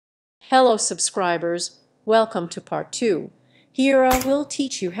Hello subscribers, welcome to part 2. Here I will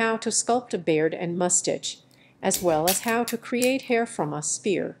teach you how to sculpt a beard and mustache, as well as how to create hair from a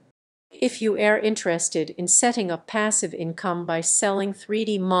spear. If you are interested in setting up passive income by selling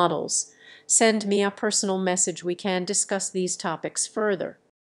 3D models, send me a personal message. We can discuss these topics further.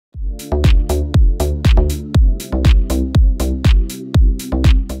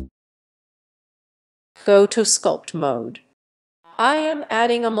 Go to Sculpt mode. I am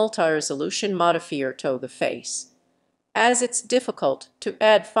adding a multi-resolution modifier to the face, as it's difficult to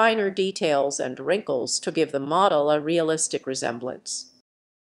add finer details and wrinkles to give the model a realistic resemblance.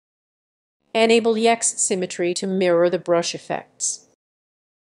 Enable X symmetry to mirror the brush effects.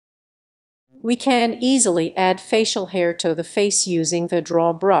 We can easily add facial hair to the face using the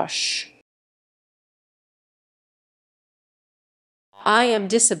draw brush. I am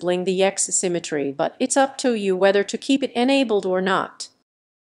disabling the X symmetry, but it's up to you whether to keep it enabled or not.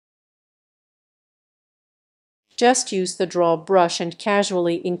 Just use the draw brush and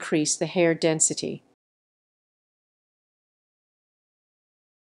casually increase the hair density.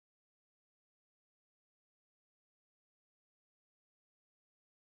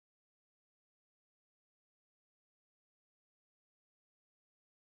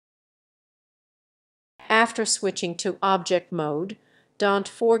 After switching to object mode, don't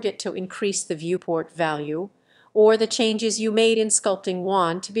forget to increase the viewport value, or the changes you made in Sculpting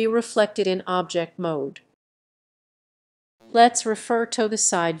want to be reflected in object mode. Let's refer to the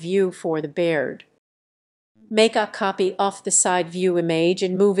side view for the beard. Make a copy of the side view image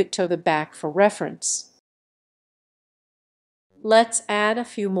and move it to the back for reference. Let's add a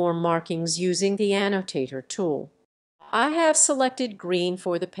few more markings using the Annotator tool. I have selected green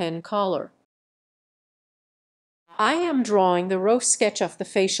for the pen color. I am drawing the rough sketch of the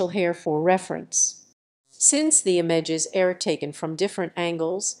facial hair for reference. Since the images are taken from different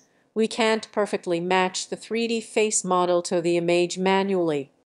angles, we can't perfectly match the 3D face model to the image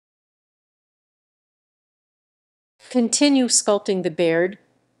manually. Continue sculpting the beard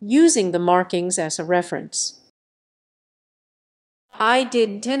using the markings as a reference. I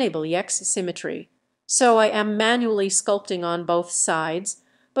didn't enable X symmetry, so I am manually sculpting on both sides,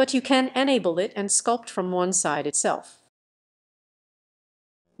 but you can enable it and sculpt from one side itself.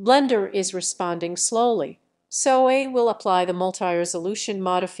 Blender is responding slowly, so I will apply the multi-resolution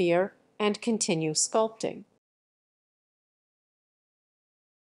modifier and continue sculpting.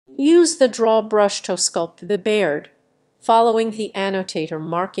 Use the draw brush to sculpt the beard, following the annotator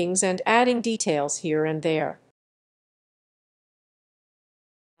markings and adding details here and there.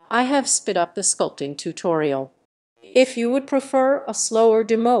 I have sped up the sculpting tutorial. If you would prefer a slower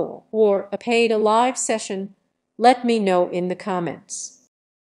demo or a paid live session, let me know in the comments.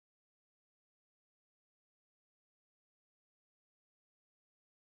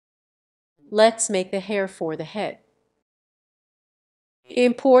 Let's make the hair for the head.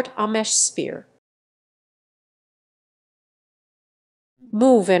 Import a mesh sphere.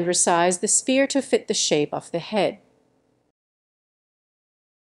 Move and resize the sphere to fit the shape of the head.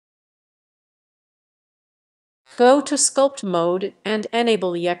 Go to Sculpt mode and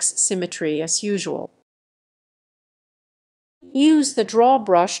enable X symmetry as usual. Use the draw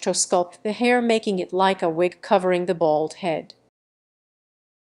brush to sculpt the hair, making it like a wig covering the bald head.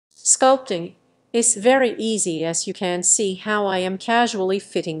 Sculpting is very easy, as you can see how I am casually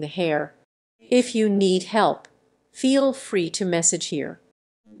fitting the hair. If you need help, feel free to message here.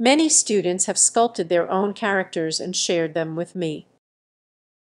 Many students have sculpted their own characters and shared them with me.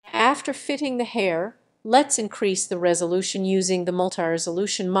 After fitting the hair, let's increase the resolution using the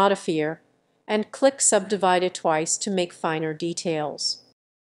multi-resolution modifier and click Subdivide it twice to make finer details.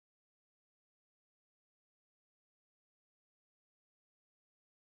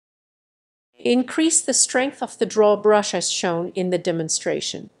 Increase the strength of the draw brush as shown in the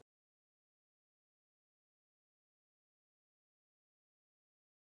demonstration.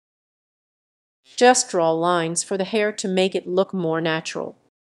 Just draw lines for the hair to make it look more natural.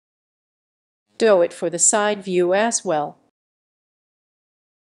 Do it for the side view as well.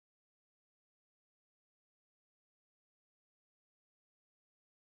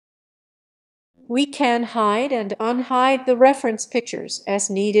 We can hide and unhide the reference pictures as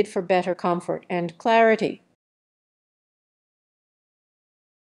needed for better comfort and clarity.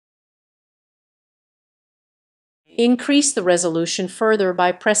 Increase the resolution further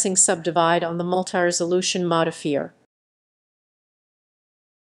by pressing Subdivide on the multi-resolution modifier.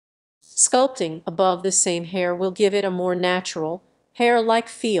 Sculpting above the same hair will give it a more natural, hair-like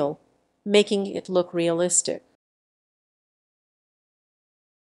feel, making it look realistic.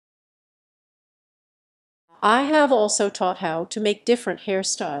 I have also taught how to make different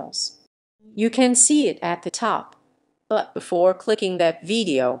hairstyles. You can see it at the top. But before clicking that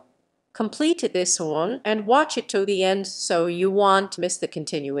video, complete this one and watch it to the end so you won't miss the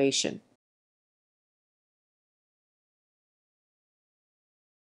continuation.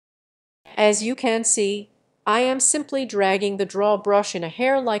 As you can see, I am simply dragging the draw brush in a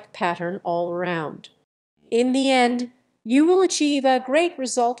hair-like pattern all around. In the end, you will achieve a great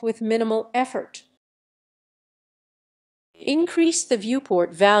result with minimal effort. Increase the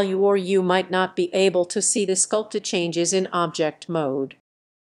viewport value or you might not be able to see the sculpted changes in object mode.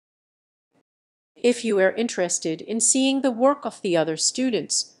 If you are interested in seeing the work of the other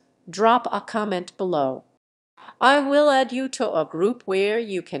students, drop a comment below. I will add you to a group where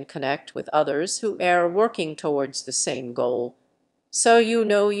you can connect with others who are working towards the same goal, so you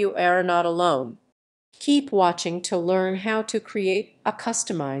know you are not alone. Keep watching to learn how to create a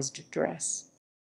customized dress.